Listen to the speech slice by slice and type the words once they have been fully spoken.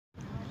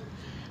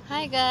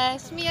Hi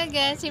guys, me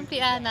again,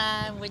 Simply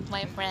Anna, with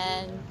my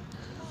friend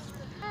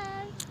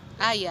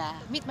Aya.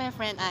 Meet my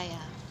friend Aya.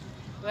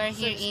 We're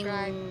here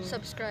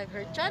Subscribe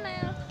her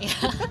channel.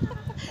 Yeah.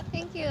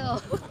 Thank you.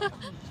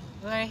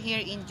 We're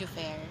here in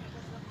Juffair.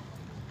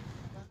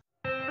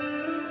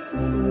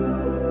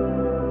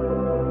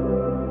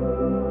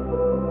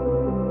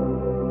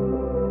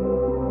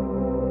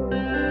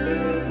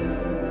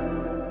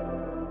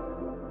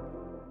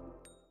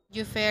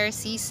 Juffair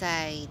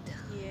Seaside.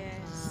 Yes.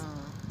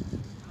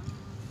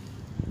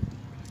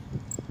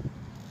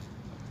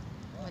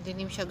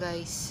 Madilim siya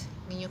guys.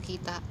 Hindi nyo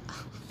kita.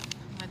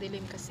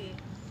 Madilim kasi.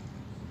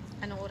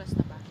 Anong oras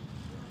na ba?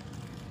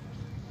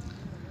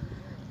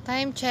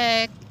 Time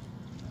check.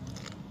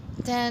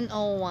 10:01.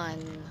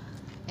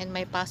 And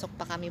may pasok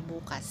pa kami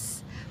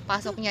bukas.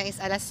 Pasok niya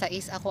is alas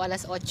 6, ako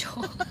alas 8.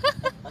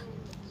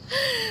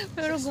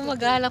 Pero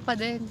gumagala pa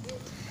din.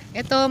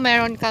 Ito,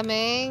 meron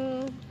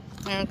kaming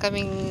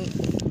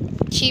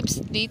chips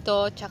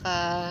dito, tsaka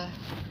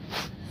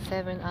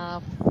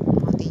 7-Up.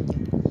 Mountain Dew.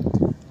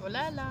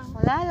 Wala lang.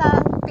 Wala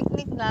lang,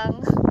 picnic lang.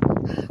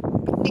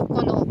 Picnic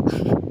puno.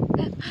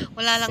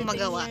 Wala lang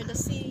Sitting magawa. near the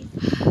sea.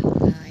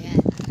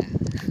 Ayan.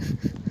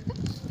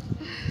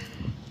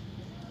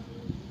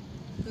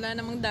 Wala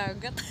namang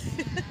dagat.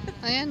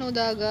 Ayan o,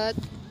 dagat.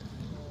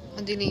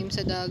 Madilim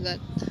sa dagat.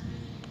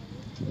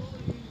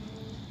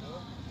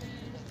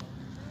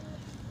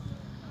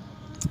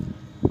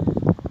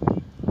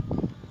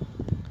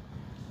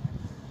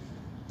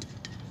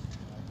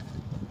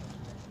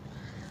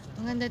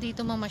 Ang ganda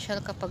dito mamasyal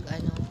kapag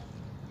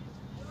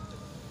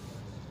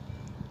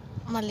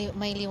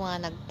may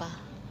liwanag pa.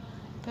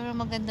 Pero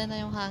maganda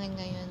na yung hangin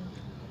ngayon.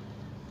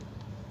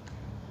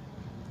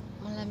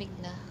 Malamig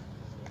na.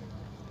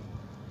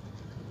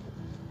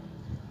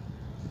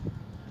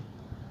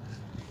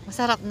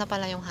 Masarap na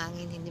pala yung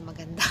hangin, hindi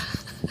maganda.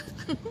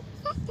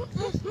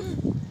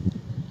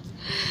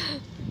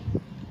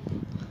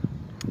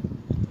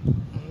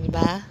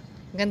 Diba?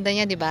 Ganda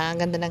niya, diba?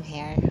 Ang ganda ng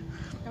hair.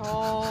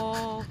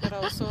 Oh,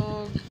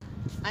 karusog.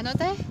 Ano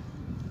te?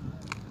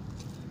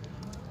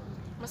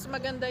 Mas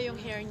maganda yung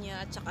hair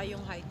niya at saka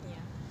yung height niya.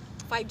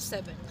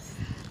 5'7".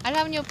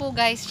 Alam niyo po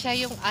guys, siya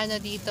yung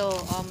dito,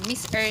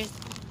 Miss Earth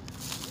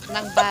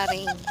ng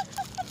Bahrain.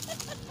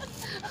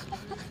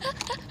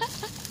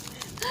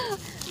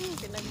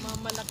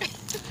 Pinagmamalaki.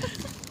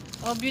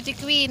 Oh, beauty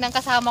queen ang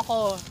kasama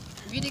ko.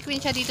 Beauty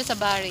queen siya dito sa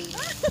Bahrain.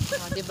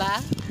 Oh, 'di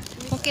ba?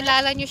 Kung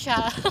kilala niyo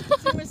siya.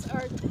 Si Miss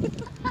Art.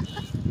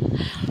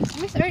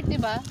 Miss Earth,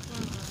 'di ba?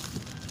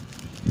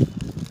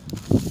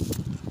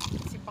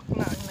 Si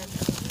Pakla ang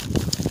nandun.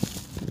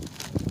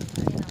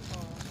 Ayun ako.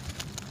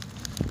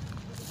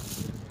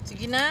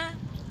 Sige na.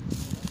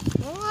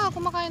 Oo nga,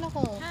 kumakain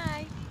ako.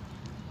 Hi.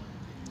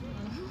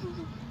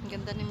 Ang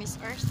ganda ni Miss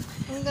Earth.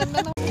 Ang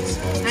ganda ng...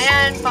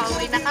 Ayan,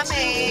 pauwi na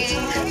kami.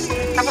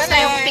 Tapos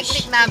na yung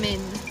picnic namin.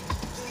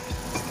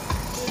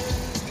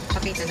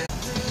 Pakita na.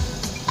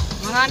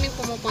 Maraming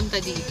pumupunta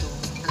dito.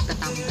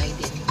 Nagtatambay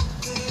din.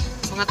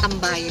 Mga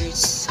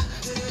tambayers.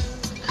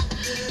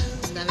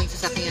 Ang daming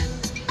sasakyan.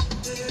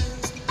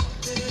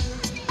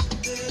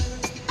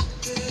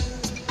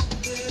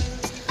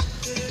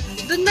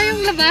 Doon na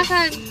yung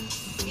labasan.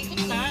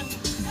 Ikot lang.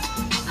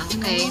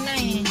 Okay. Na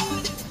eh.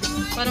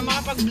 Para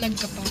makapag-vlog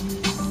ka pa.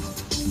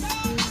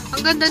 Ang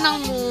ganda ng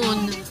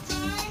moon.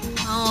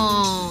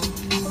 Oh.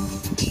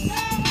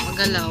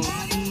 Magalaw.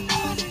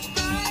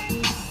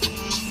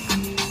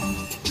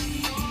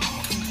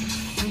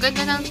 Ang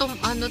ganda ng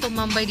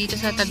tumambay dito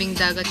sa tabing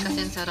dagat kasi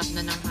ang sarap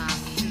na ng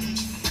hangin.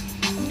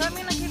 Ang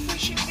dami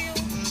nag-fishing view.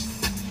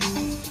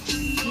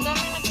 Ang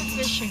dami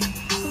nag-fishing.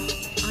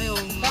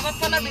 Ayaw. Dapat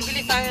pala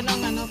bibili tayo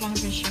ng pang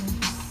fishing.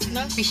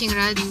 No? Fishing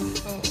rod.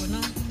 Oo, no?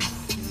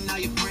 Now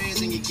your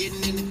friends and you're getting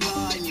in the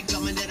car and you're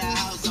coming to the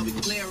house, so we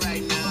clear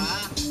right now,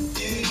 huh?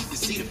 Yeah, you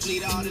see the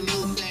fleet, all the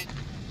new things.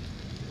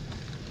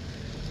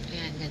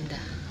 Ayan, ganda.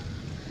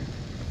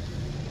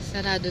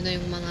 Sarado na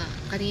yung mga,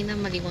 kanina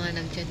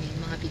maliwanag dyan eh,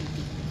 mga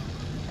building.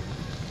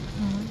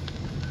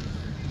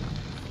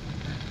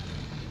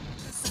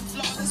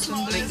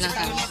 Wait lang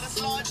sa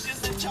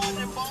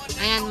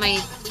ayan, may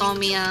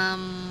Tom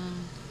Yum.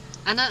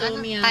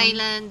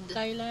 Thailand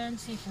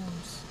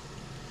seafoods.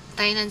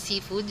 Thailand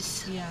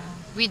Seafoods Yeah.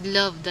 with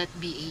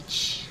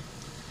love.bh.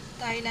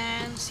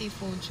 Thailand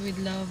seafoods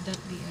with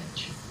love.bh.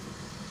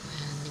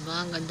 Ayan, di ba?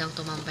 Ang gandang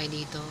tumambay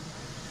dito.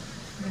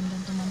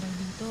 Gandang tumambay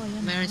dito.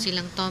 Ayan. Meron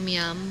silang Tom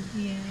Yum,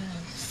 Yes.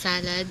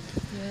 salad.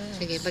 Yes.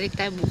 Sige, balik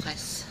tayo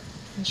bukas.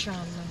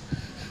 Inshallah.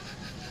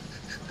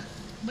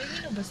 May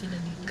menu ba sila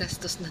dito?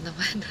 Gastos na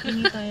naman.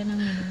 Hingi tayo ng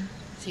menu.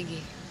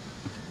 Sige.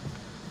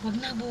 Wag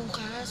na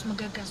bukas.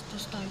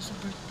 Magagastos tayo sa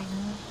birthday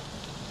mo.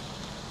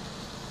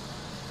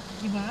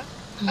 Diba?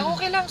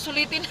 Okay lang.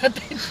 Sulitin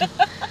natin.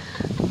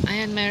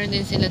 Ayan, meron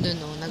din sila dun,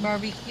 oh.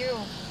 Barbecue.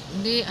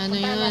 Hindi, ano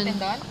Puntahan yun? natin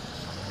doon?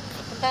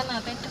 Puntahan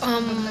natin. Kasi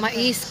mag-vlog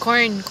Mais,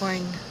 corn.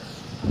 tayo.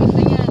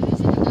 Ganda yan.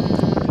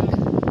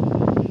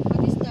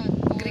 What is that?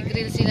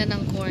 Grill sila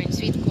ng corn,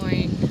 sweet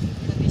corn.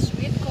 That is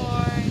sweet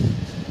corn.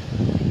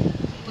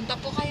 Punta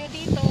po kayo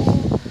dito.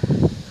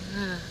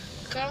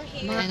 Come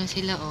here. Mga ano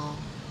sila, oh.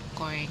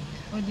 Corn.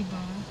 O,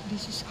 diba?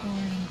 This is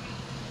corn.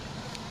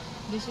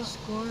 This is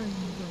corn.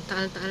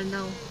 Taal-taal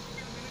daw.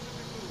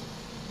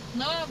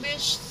 No,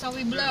 bish.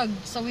 Sawi vlog.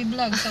 Sawi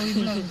vlog. Sawi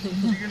vlog.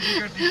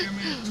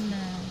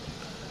 No.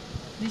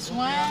 This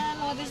one,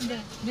 what is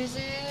that? This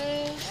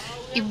is...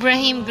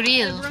 Ibrahim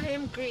Grill.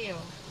 Ibrahim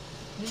Grill.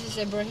 This is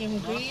Ibrahim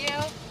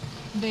Grill.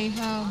 They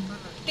have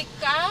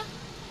tikka.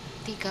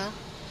 Tika.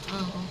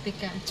 Oo,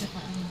 tikka at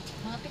saka ano.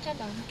 Mga tikka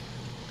lang.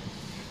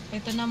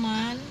 Ito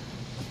naman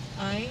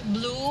ay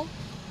blue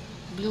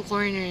Blue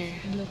corner.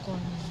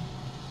 corner.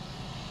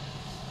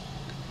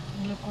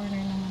 Blue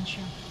corner naman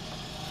siya.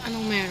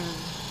 Anong meron?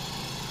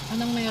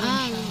 Anong meron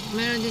siya?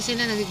 Meron din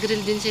sila.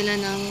 Nag-grill din sila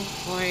ng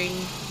corn.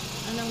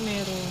 Anong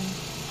meron?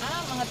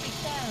 Mga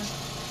tikka.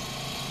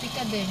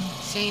 Tikka din.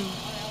 Same.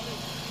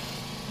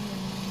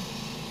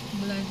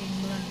 Vlogging.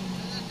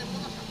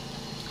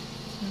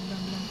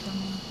 Nag-vlog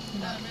kami.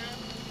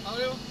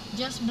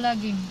 Just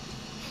vlogging.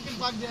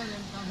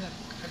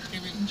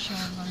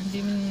 Inshallah. Hindi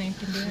mo na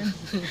naintindihan.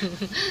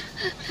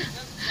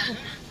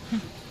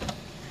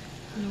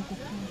 Loko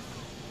ko.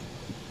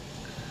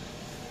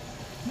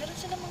 Meron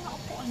sila mga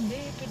upuan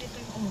din. Pwede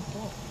tayong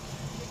umupo.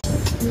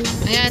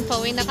 Ayan,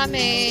 pauwi na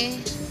kami.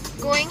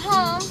 Going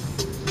home.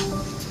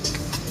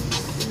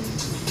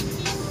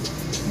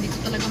 Hindi ko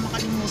talaga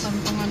makalimutan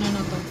tong ano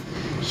na to.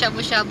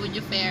 Shabu-shabu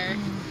Juffair.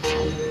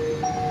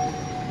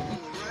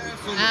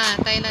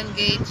 Thailand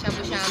Gate,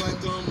 shabu-shabu.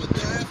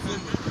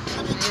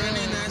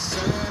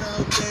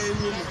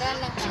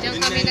 Diyan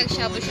kami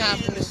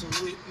nag-shabu-shabu.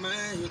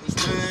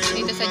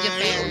 Dito sa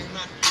Juffair.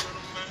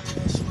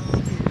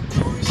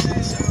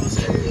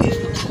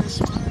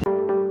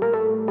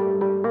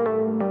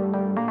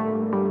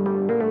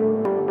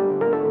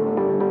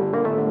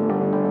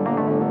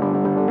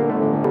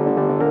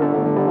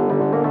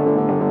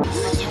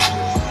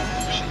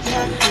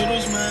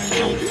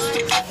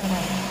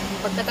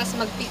 Pagkatapos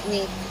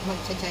mag-picnic,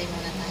 mag-chachay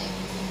muna tayo.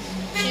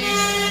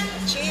 Cheers!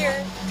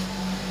 Cheers!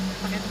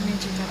 Pakita mo yung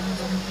chika mo.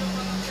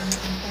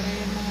 Para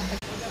yung mga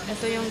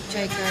Ito yung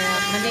chai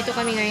karap. Nandito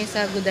kami ngayon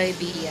sa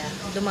Gudaybiya.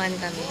 Dumaan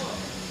kami.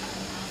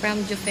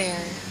 From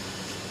Juffair.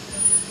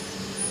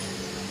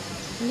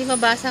 Hindi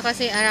mabasa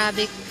kasi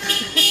Arabic.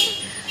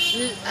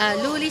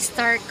 Luli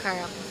Star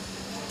Karak.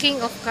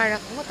 King of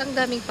Karak. Ang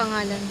daming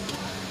pangalan.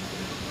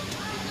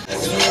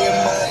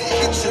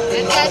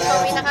 Yan guys,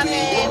 pauwi na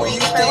kami.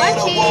 Thank you for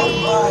watching.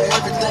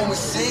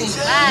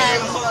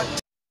 Bye!